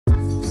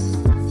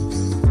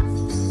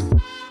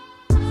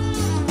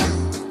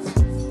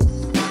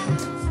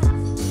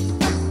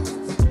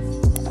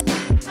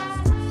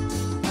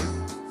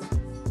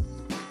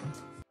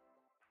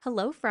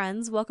Hello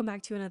friends, welcome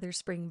back to another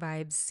Spring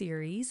Vibes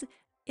series.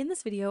 In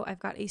this video, I've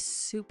got a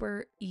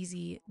super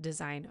easy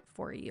design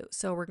for you.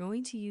 So we're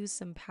going to use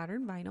some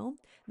pattern vinyl.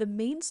 The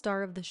main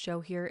star of the show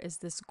here is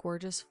this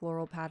gorgeous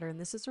floral pattern.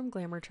 This is from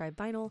Glamour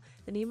Vinyl.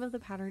 The name of the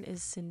pattern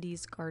is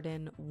Cindy's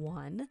Garden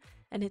 1,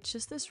 and it's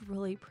just this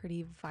really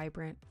pretty,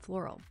 vibrant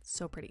floral.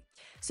 So pretty.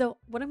 So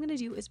what I'm going to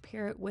do is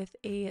pair it with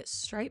a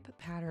stripe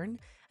pattern,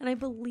 and I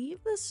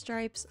believe the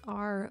stripes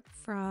are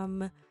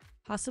from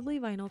possibly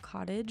Vinyl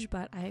Cottage,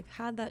 but I've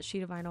had that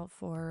sheet of vinyl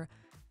for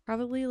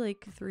probably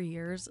like 3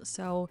 years.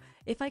 So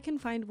if I can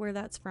find where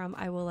that's from,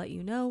 I will let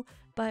you know,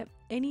 but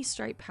any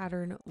stripe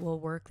pattern will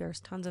work. There's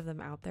tons of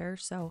them out there.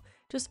 So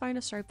just find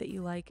a stripe that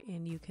you like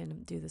and you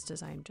can do this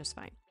design just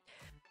fine.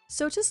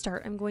 So to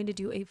start, I'm going to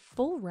do a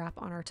full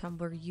wrap on our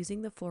tumbler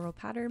using the floral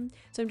pattern.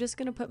 So I'm just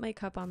going to put my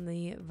cup on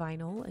the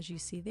vinyl, as you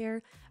see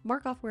there,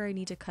 mark off where I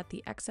need to cut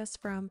the excess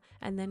from,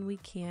 and then we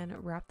can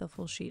wrap the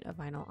full sheet of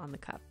vinyl on the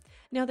cup.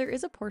 Now there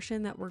is a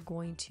portion that we're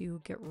going to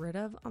get rid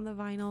of on the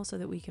vinyl so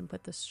that we can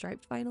put the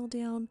striped vinyl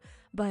down,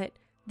 but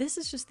this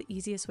is just the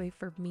easiest way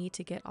for me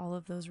to get all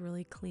of those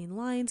really clean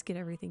lines, get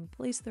everything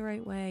placed the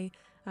right way.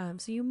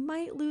 So you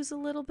might lose a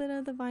little bit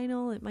of the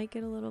vinyl, it might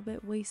get a little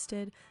bit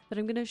wasted, but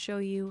I'm going to show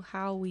you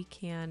how we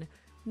can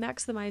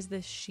maximize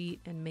this sheet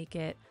and make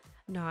it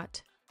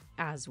not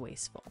as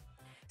wasteful.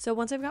 So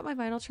once I've got my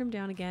vinyl trimmed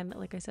down again,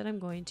 like I said, I'm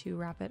going to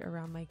wrap it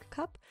around my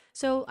cup.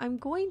 So I'm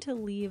going to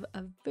leave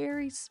a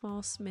very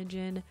small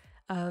smidgen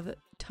of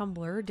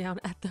Tumbler down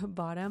at the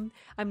bottom.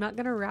 I'm not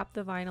going to wrap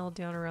the vinyl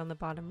down around the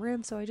bottom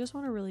rim, so I just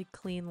want a really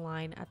clean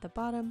line at the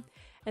bottom.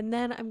 And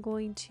then I'm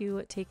going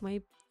to take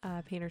my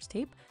painter's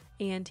tape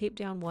and tape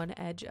down one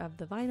edge of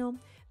the vinyl.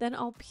 Then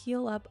I'll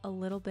peel up a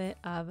little bit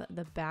of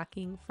the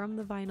backing from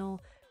the vinyl,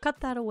 cut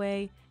that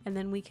away, and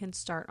then we can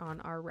start on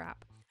our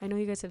wrap. I know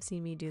you guys have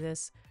seen me do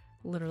this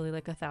literally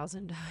like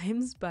 1,000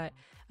 times, but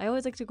I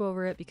always like to go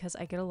over it because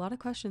I get a lot of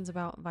questions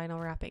about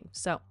vinyl wrapping.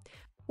 So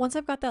once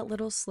I've got that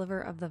little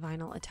sliver of the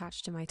vinyl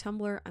attached to my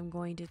tumbler, I'm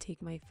going to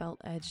take my felt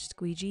edge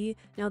squeegee.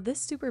 Now this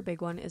super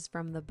big one is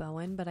from the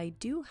Bowen, but I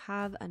do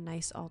have a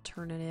nice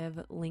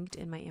alternative linked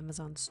in my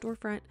Amazon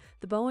storefront.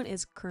 The Bowen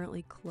is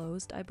currently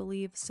closed, I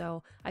believe,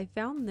 so I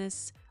found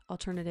this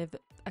alternative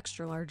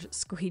extra large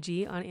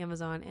squeegee on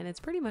Amazon, and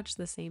it's pretty much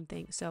the same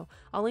thing. So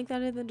I'll link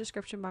that in the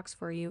description box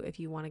for you if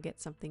you want to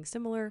get something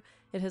similar.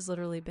 It has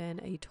literally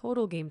been a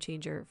total game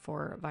changer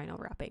for vinyl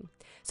wrapping.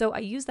 So I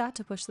used that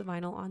to push the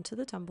vinyl onto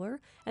the tumbler,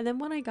 and then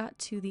when I got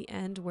to the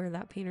end where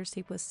that painter's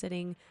tape was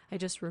sitting, I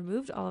just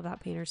removed all of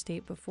that painter's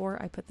tape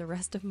before I put the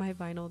rest of my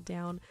vinyl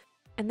down,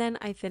 and then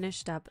I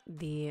finished up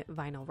the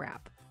vinyl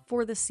wrap.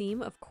 For the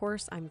seam, of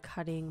course, I'm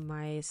cutting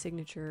my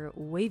signature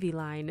wavy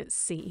line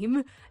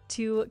seam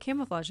to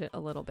camouflage it a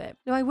little bit.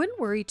 Now, I wouldn't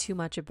worry too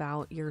much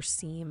about your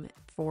seam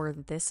for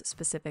this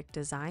specific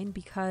design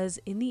because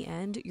in the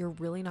end, you're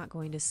really not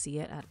going to see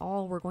it at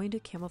all. We're going to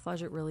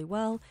camouflage it really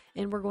well,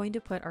 and we're going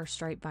to put our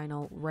striped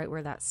vinyl right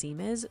where that seam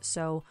is.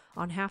 So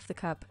on half the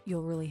cup,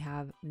 you'll really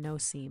have no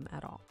seam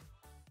at all.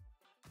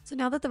 So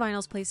now that the vinyl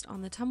is placed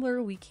on the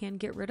tumbler, we can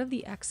get rid of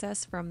the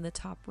excess from the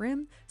top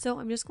rim. So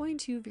I'm just going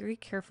to very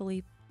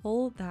carefully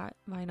pull that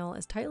vinyl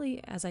as tightly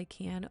as I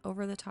can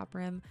over the top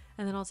rim,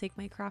 and then I'll take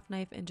my craft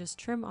knife and just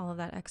trim all of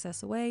that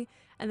excess away,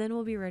 and then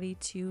we'll be ready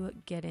to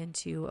get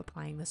into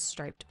applying the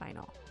striped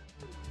vinyl.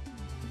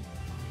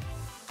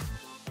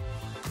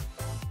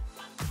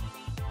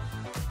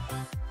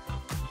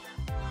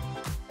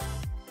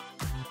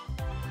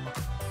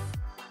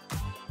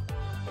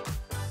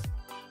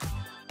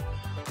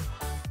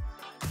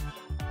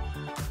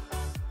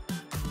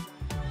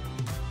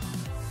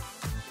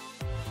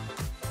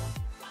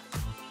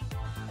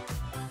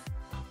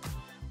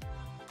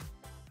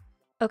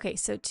 Okay,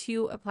 so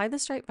to apply the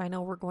striped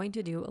vinyl, we're going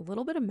to do a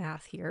little bit of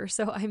math here.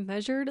 So I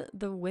measured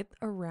the width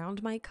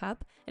around my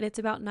cup, and it's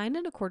about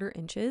 9¼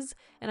 inches,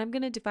 and I'm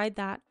going to divide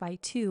that by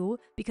 2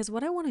 because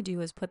what I want to do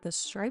is put the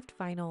striped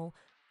vinyl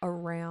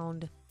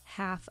around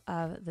half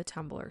of the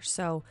tumbler.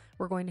 So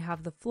we're going to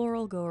have the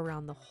floral go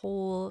around the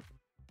whole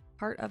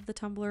part of the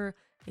tumbler,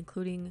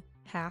 including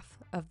half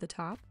of the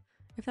top,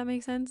 if that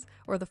makes sense,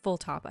 or the full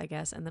top, I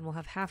guess, and then we'll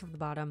have half of the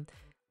bottom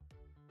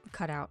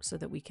cut out so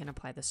that we can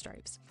apply the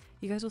stripes.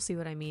 You guys will see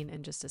what I mean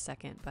in just a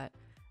second, but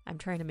I'm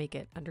trying to make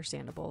it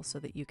understandable so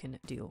that you can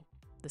do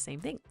the same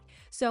thing.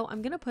 So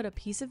I'm going to put a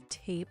piece of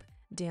tape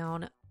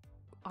down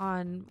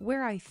on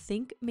where I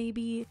think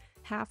maybe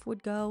half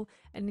would go,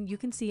 and you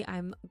can see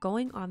I'm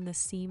going on the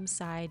seam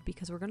side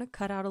because we're going to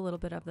cut out a little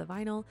bit of the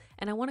vinyl,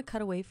 and I want to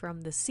cut away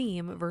from the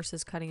seam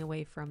versus cutting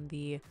away from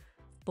the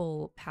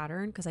full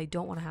pattern because I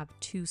don't want to have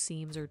 2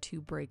 seams or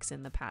 2 breaks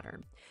in the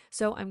pattern.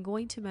 So I'm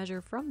going to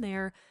measure from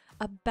there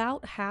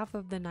about half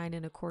of the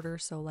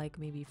 9¼ so like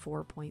maybe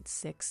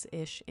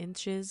 4.6-ish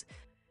inches.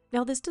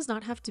 Now this does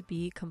not have to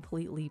be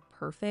completely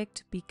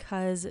perfect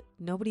because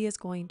nobody is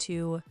going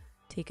to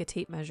take a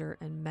tape measure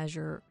and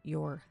measure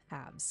your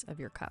halves of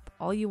your cup.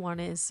 All you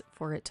want is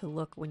for it to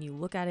look, when you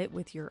look at it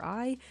with your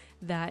eye,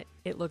 that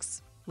it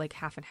looks like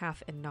half and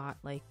half and not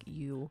like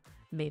you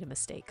made a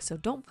mistake. So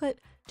don't put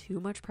too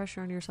much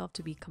pressure on yourself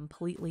to be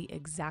completely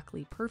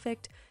exactly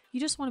perfect. You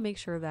just want to make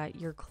sure that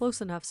you're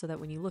close enough so that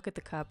when you look at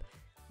the cup,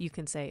 you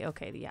can say,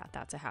 okay, yeah,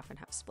 that's a half and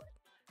half split.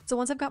 So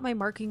once I've got my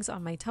markings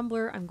on my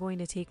tumbler, I'm going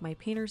to take my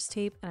painter's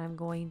tape and I'm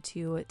going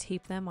to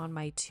tape them on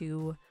my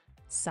two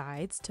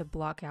sides to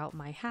block out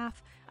my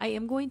half. I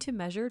am going to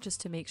measure just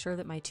to make sure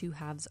that my two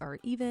halves are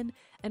even.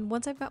 And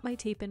once I've got my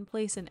tape in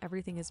place and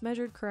everything is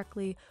measured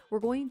correctly, we're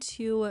going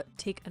to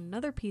take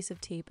another piece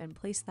of tape and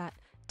place that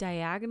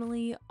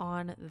diagonally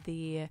on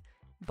the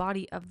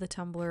body of the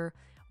tumbler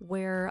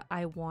where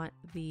I want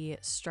the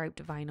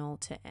striped vinyl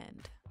to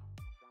end.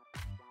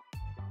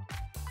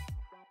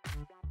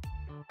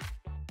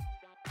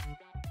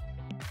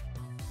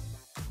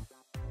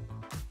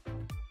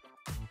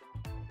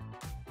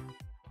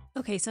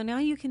 Okay, so now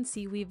you can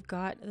see we've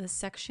got the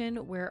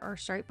section where our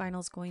striped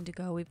vinyl is going to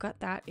go. We've got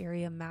that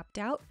area mapped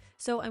out.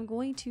 So I'm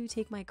going to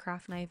take my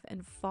craft knife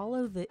and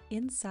follow the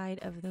inside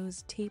of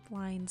those tape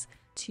lines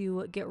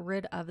to get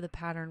rid of the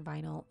pattern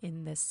vinyl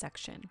in this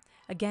section.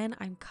 Again,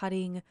 I'm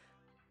cutting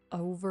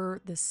over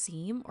the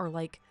seam, or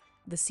like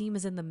the seam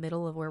is in the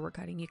middle of where we're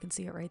cutting. You can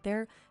see it right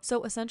there.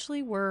 So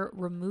essentially we're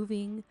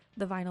removing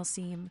the vinyl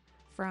seam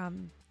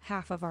from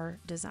half of our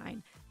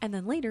design. And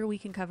then later we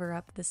can cover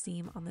up the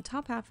seam on the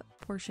top half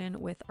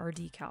portion with our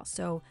decal.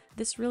 So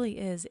this really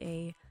is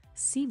a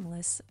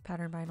seamless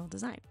pattern vinyl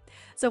design.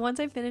 So once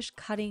I finish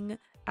cutting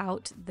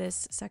out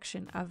this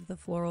section of the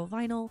floral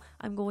vinyl,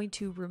 I'm going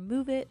to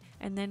remove it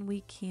and then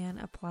we can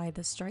apply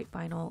the stripe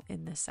vinyl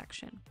in this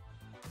section.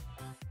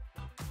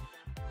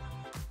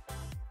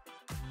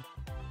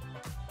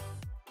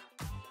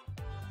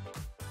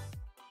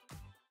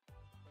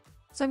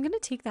 So I'm going to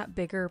take that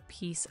bigger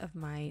piece of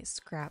my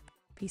scrap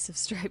piece of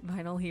striped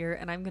vinyl here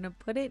and I'm going to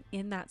put it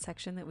in that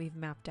section that we've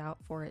mapped out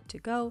for it to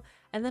go.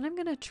 And then I'm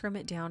going to trim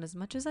it down as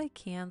much as I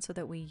can so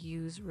that we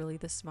use really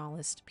the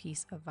smallest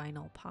piece of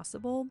vinyl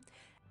possible.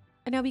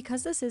 And now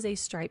because this is a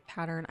stripe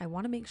pattern, I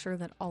want to make sure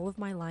that all of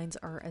my lines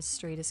are as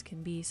straight as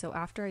can be. So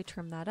after I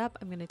trim that up,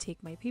 I'm going to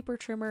take my paper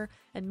trimmer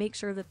and make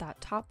sure that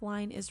that top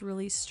line is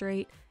really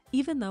straight.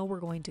 Even though we're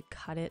going to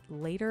cut it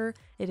later,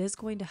 it is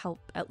going to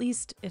help, at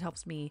least it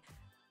helps me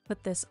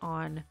put this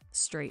on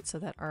straight so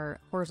that our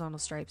horizontal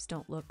stripes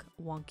don't look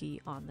wonky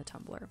on the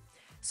tumbler.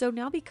 So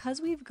now because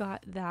we've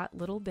got that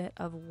little bit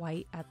of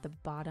white at the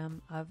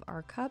bottom of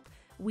our cup,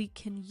 we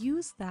can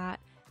use that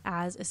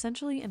as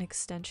essentially an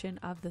extension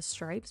of the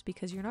stripes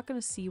because you're not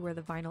going to see where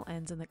the vinyl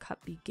ends and the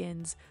cup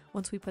begins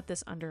once we put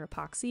this under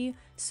epoxy.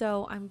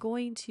 So I'm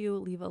going to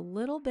leave a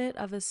little bit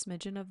of a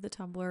smidgen of the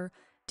tumbler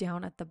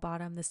down at the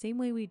bottom, the same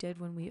way we did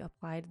when we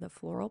applied the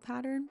floral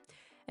pattern.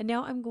 And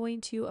now I'm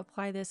going to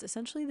apply this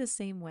essentially the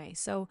same way.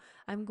 So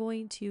I'm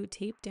going to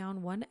tape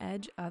down one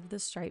edge of the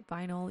striped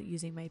vinyl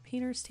using my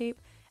painter's tape,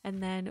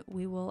 and then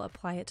we will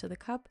apply it to the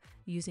cup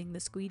using the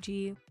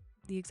squeegee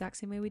the exact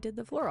same way we did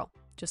the floral,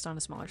 just on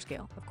a smaller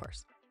scale, of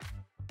course.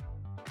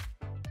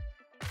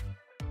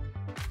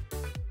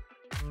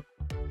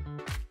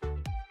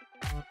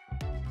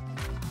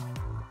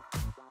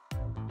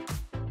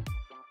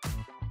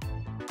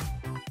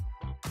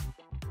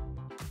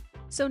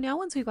 So now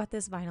once we've got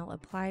this vinyl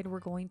applied,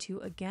 we're going to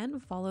again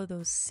follow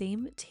those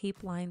same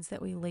tape lines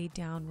that we laid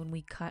down when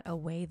we cut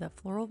away the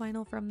floral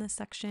vinyl from this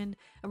section.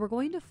 And we're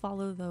going to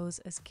follow those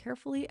as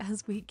carefully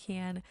as we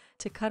can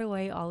to cut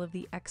away all of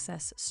the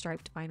excess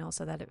striped vinyl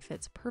so that it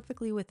fits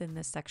perfectly within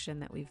this section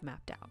that we've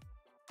mapped out.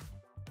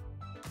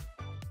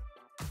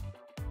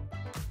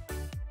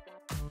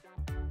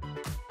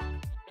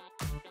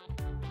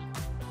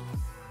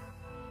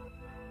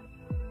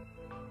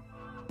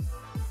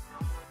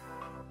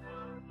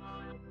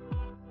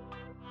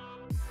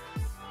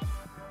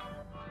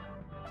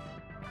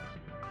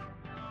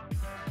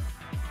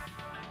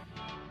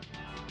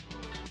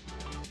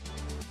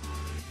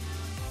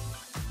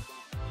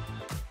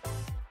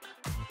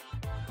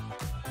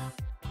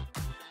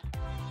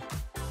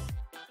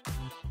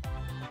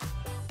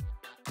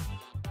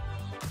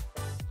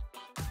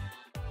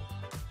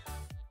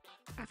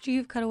 After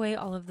you've cut away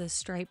all of the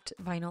striped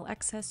vinyl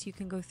excess, you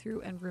can go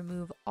through and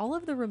remove all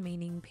of the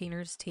remaining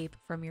painter's tape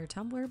from your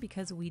tumbler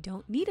because we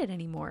don't need it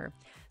anymore.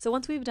 So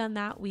once we've done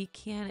that, we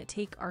can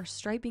take our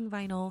striping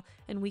vinyl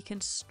and we can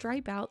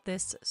stripe out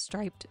this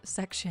striped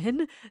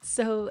section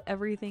so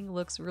everything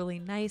looks really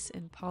nice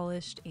and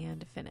polished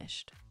and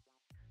finished.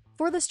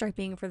 For the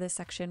striping for this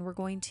section, we're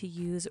going to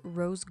use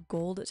rose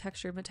gold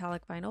textured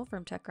metallic vinyl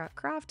from Teckwrap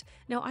Craft.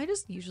 Now I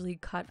just usually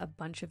cut a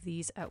bunch of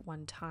these at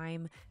one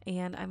time,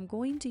 and I'm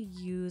going to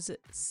use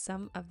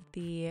some of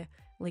the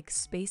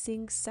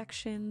spacing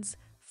sections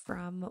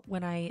from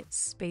when I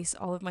space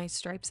all of my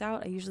stripes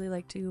out. I usually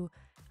like to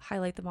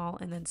highlight them all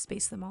and then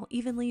space them all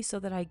evenly so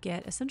that I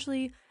get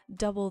essentially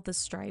double the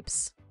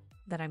stripes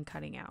that I'm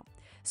cutting out.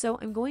 So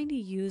I'm going to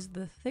use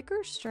the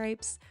thicker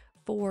stripes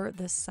for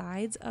the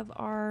sides of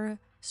our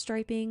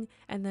striping,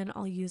 and then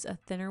I'll use a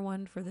thinner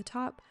one for the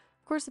top.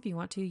 Of course, if you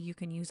want to, you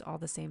can use all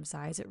the same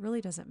size. It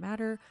really doesn't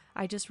matter.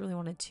 I just really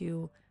wanted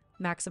to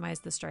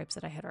maximize the stripes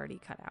that I had already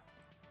cut out.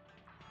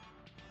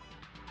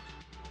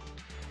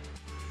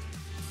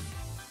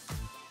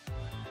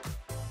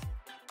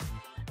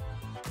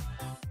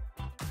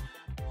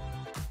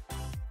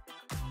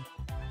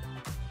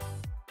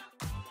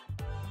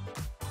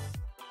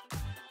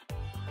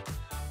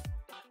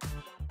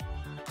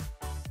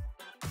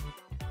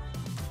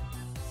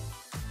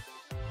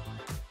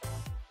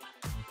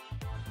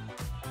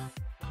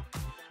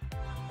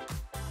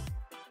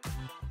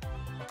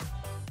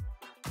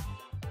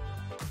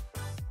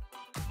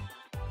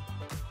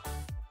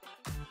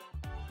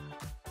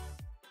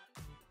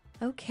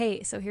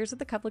 Okay, so here's what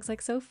the cup looks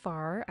like so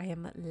far. I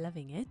am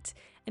loving it.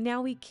 And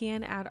now we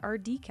can add our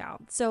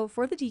decal. So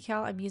for the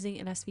decal, I'm using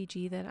an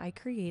SVG that I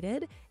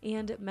created,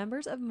 and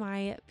members of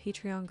my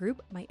Patreon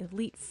group, my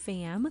Elite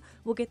Fam,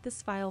 will get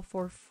this file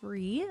for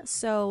free.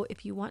 So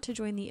if you want to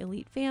join the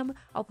Elite Fam,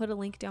 I'll put a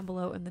link down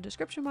below in the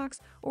description box,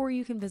 or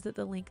you can visit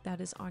the link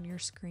that is on your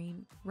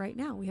screen right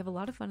now. We have a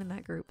lot of fun in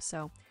that group,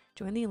 so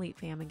join the Elite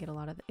Fam and get a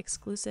lot of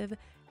exclusive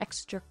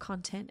extra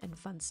content and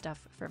fun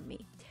stuff from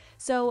me.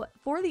 So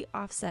for the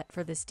offset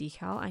for this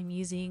decal, I'm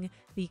using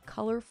the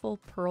colorful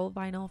pearl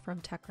vinyl from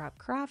Teckwrap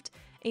Craft,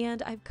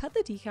 and I've cut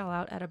the decal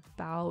out at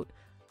about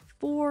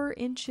 4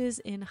 inches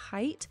in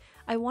height.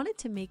 I wanted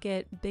to make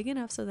it big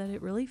enough so that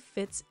it really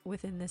fits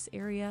within this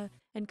area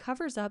and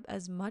covers up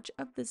as much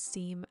of the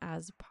seam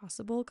as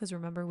possible, because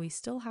remember, we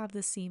still have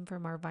the seam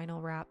from our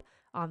vinyl wrap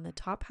on the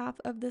top half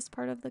of this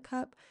part of the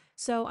cup.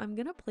 So I'm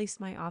going to place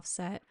my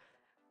offset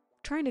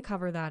trying to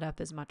cover that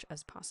up as much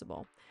as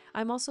possible.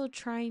 I'm also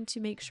trying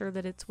to make sure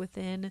that it's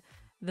within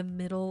the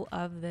middle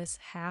of this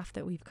half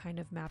that we've kind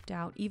of mapped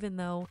out, even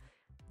though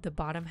the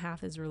bottom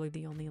half is really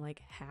the only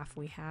like half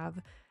we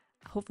have.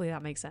 Hopefully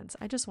that makes sense.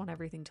 I just want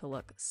everything to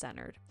look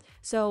centered.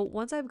 So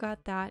once I've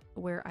got that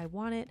where I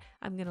want it,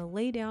 I'm going to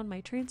lay down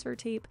my transfer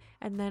tape,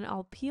 and then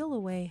I'll peel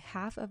away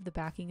half of the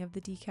backing of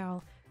the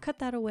decal, cut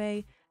that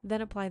away,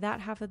 then apply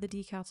that half of the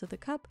decal to the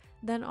cup.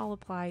 Then I'll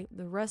apply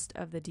the rest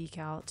of the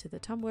decal to the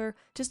tumbler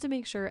just to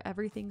make sure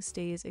everything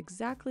stays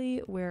exactly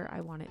where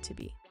I want it to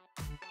be.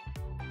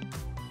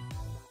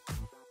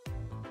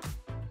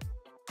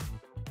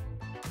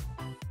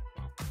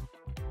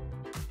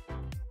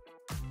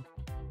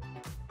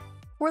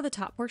 For the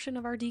top portion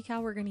of our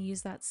decal, we're going to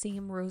use that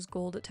same rose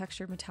gold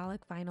textured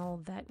metallic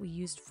vinyl that we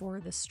used for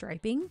the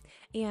striping,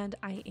 and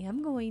I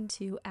am going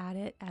to add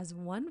it as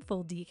one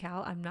full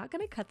decal. I'm not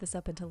going to cut this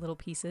up into little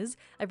pieces.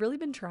 I've really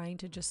been trying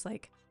to just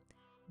like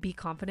be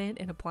confident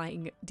in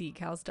applying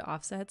decals to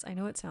offsets. I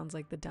know it sounds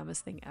like the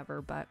dumbest thing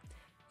ever, but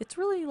it's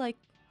really like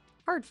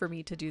hard for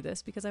me to do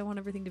this because I want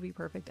everything to be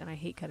perfect and I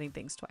hate cutting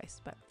things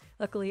twice. But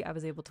luckily I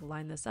was able to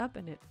line this up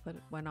and it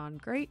went on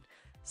great.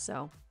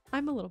 So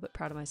I'm a little bit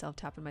proud of myself,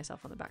 tapping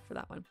myself on the back for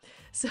that one.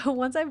 So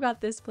once I've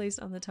got this placed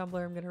on the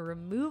tumbler, I'm going to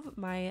remove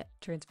my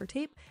transfer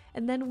tape,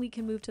 and then we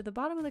can move to the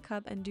bottom of the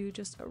cup and do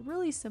just a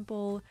really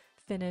simple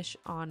finish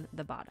on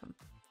the bottom.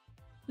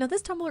 Now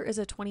this tumbler is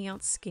a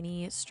 20-ounce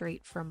skinny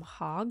straight from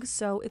Hog,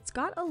 so it's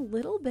got a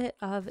little bit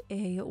of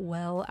a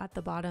well at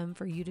the bottom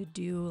for you to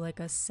do like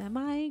a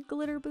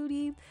semi-glitter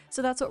booty.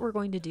 So that's what we're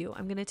going to do.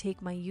 I'm going to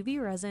take my UV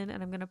resin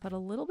and I'm going to put a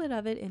little bit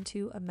of it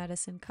into a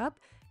medicine cup.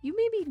 You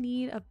maybe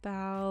need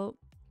about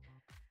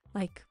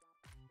like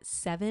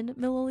 7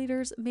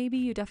 milliliters, maybe.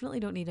 You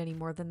definitely don't need any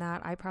more than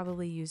that. I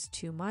probably used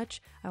too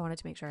much. I wanted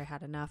to make sure I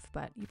had enough,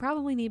 but you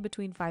probably need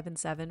between 5 and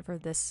 7 for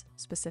this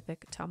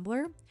specific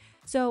tumbler.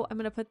 So I'm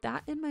going to put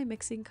that in my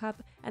mixing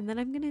cup, and then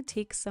I'm going to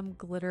take some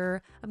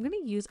glitter. I'm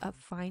going to use a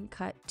fine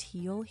cut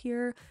teal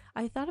here.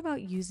 I thought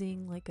about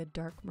using like a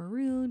dark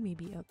maroon,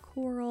 maybe a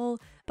coral,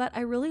 but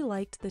I really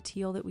liked the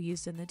teal that we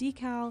used in the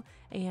decal,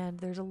 and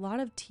there's a lot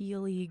of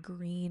tealy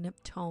green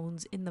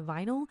tones in the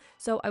vinyl,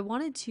 so I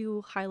wanted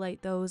to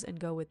highlight those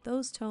and go with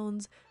those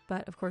tones,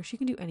 but of course you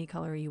can do any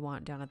color you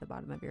want down at the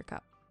bottom of your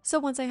cup. So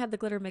once I had the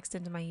glitter mixed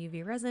into my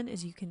UV resin,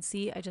 as you can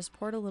see, I just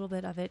poured a little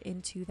bit of it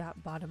into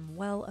that bottom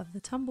well of the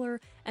tumbler,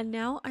 and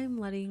now I'm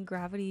letting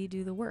gravity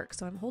do the work.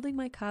 So I'm holding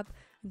my cup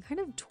and kind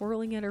of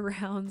twirling it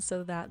around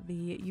so that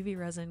the UV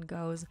resin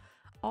goes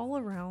all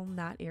around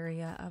that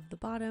area of the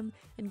bottom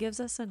and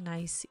gives us a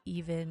nice,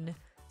 even,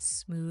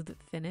 smooth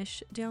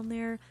finish down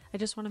there. I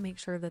just want to make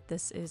sure that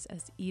this is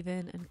as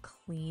even and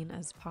clean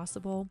as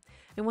possible.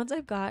 And once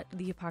I've got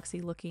the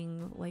epoxy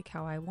looking like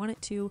how I want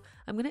it to,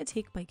 I'm going to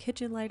take my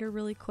kitchen lighter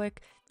really quick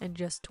and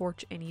just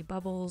torch any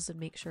bubbles and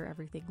make sure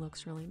everything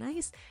looks really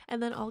nice.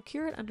 And then I'll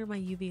cure it under my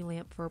UV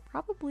lamp for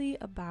probably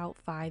about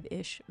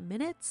 5-ish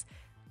minutes.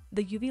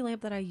 The UV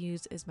lamp that I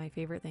use is my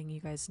favorite thing.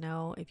 You guys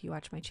know, if you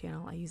watch my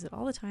channel, I use it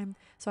all the time.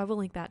 So I will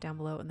link that down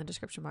below in the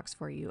description box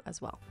for you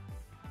as well.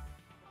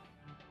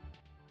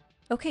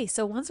 Okay,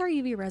 so once our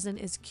UV resin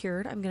is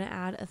cured, I'm going to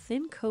add a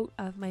thin coat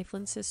of my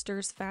Flynn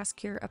Sisters Fast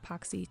Cure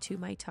Epoxy to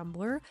my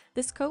tumbler.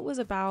 This coat was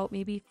about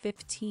maybe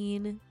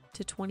 15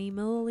 to 20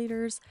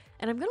 milliliters,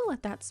 and I'm going to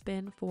let that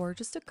spin for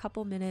just a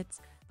couple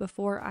minutes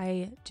before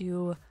I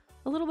do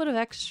a little bit of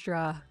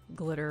extra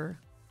glitter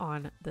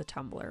on the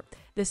tumbler.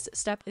 This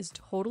step is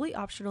totally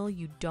optional.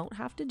 You don't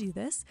have to do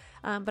this,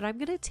 but I'm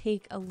going to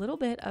take a little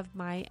bit of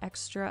my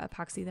extra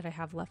epoxy that I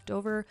have left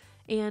over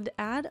and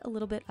add a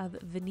little bit of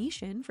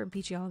Venetian from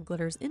Peachy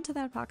Glitters into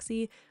that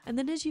epoxy. And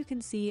then as you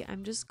can see,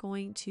 I'm just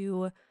going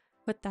to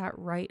put that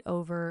right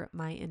over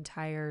my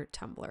entire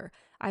tumbler.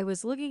 I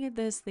was looking at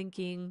this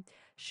thinking,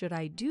 should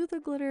I do the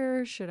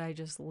glitter? Should I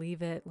just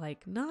leave it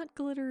like not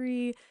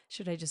glittery?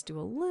 Should I just do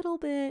a little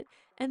bit?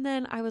 And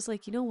then I was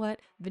like, you know what?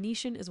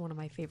 Venetian is one of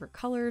my favorite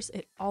colors.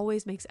 It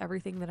always makes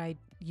everything that I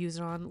use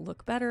it on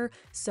look better.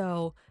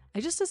 So I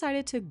just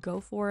decided to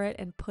go for it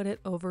and put it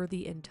over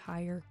the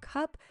entire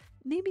cup.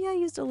 maybe I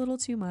used a little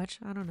too much.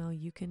 I don't know.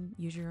 You can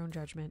use your own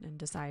judgment and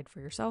decide for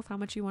yourself how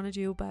much you want to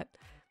do, but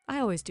I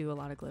always do a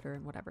lot of glitter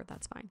and whatever,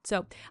 that's fine.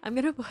 So I'm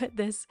going to put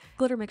this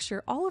glitter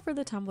mixture all over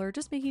the tumbler,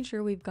 just making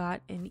sure we've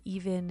got an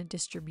even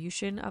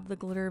distribution of the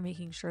glitter,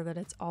 making sure that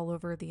it's all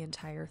over the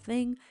entire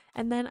thing.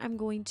 And then I'm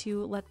going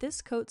to let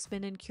this coat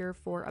spin and cure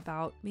for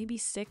about maybe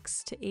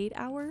 6 to 8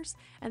 hours.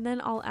 And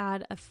then I'll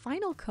add a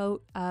final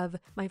coat of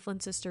my Flynn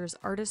Sisters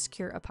Artist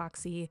Cure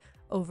Epoxy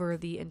over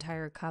the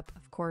entire cup,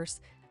 of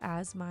course,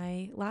 as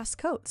my last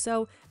coat.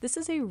 So this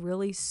is a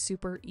really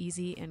super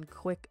easy and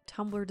quick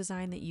tumbler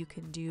design that you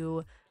can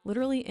do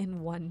literally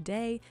in one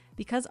day.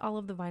 Because all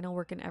of the vinyl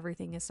work and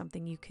everything is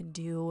something you can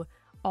do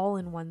all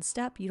in one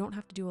step, you don't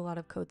have to do a lot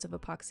of coats of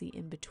epoxy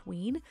in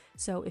between.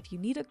 So if you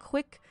need a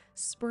quick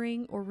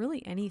spring or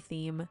really any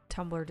theme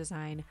tumbler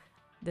design,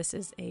 this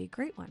is a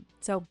great one.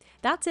 So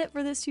that's it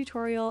for this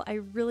tutorial. I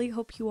really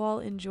hope you all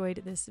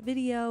enjoyed this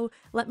video.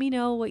 Let me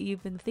know what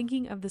you've been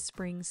thinking of the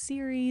spring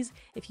series.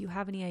 If you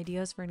have any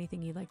ideas for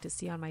anything you'd like to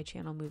see on my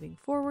channel moving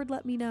forward,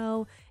 let me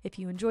know. If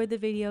you enjoyed the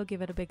video,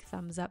 give it a big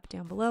thumbs up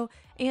down below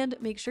and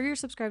make sure you're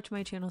subscribed to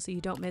my channel so you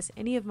don't miss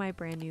any of my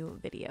brand new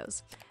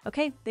videos.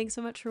 Okay, thanks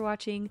so much for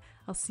watching.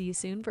 I'll see you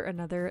soon for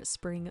another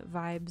Spring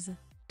Vibes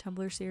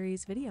Tumbler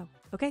series video.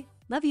 Okay,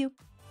 love you.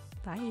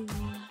 Bye.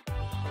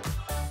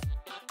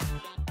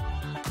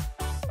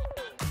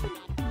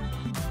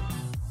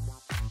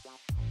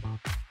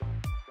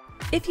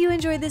 If you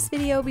enjoyed this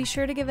video, be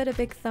sure to give it a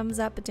big thumbs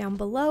up down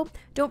below.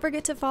 Don't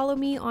forget to follow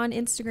me on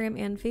Instagram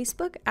and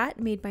Facebook at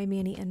Made by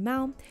Manny and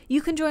Mal.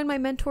 You can join my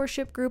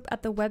mentorship group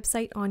at the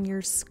website on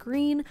your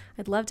screen.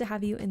 I'd love to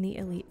have you in the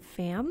Elite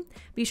fam.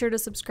 Be sure to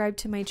subscribe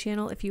to my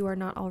channel if you are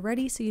not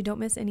already so you don't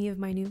miss any of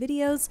my new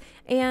videos.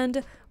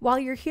 And while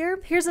you're here,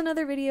 here's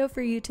another video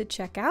for you to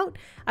check out.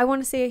 I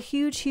want to say a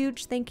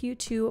huge thank you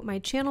to my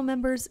channel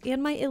members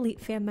and my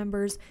Elite fam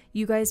members.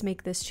 You guys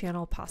make this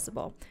channel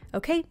possible.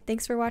 Okay,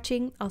 thanks for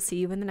watching. I'll see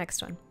you in the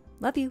next one.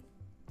 Love you.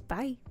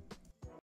 Bye.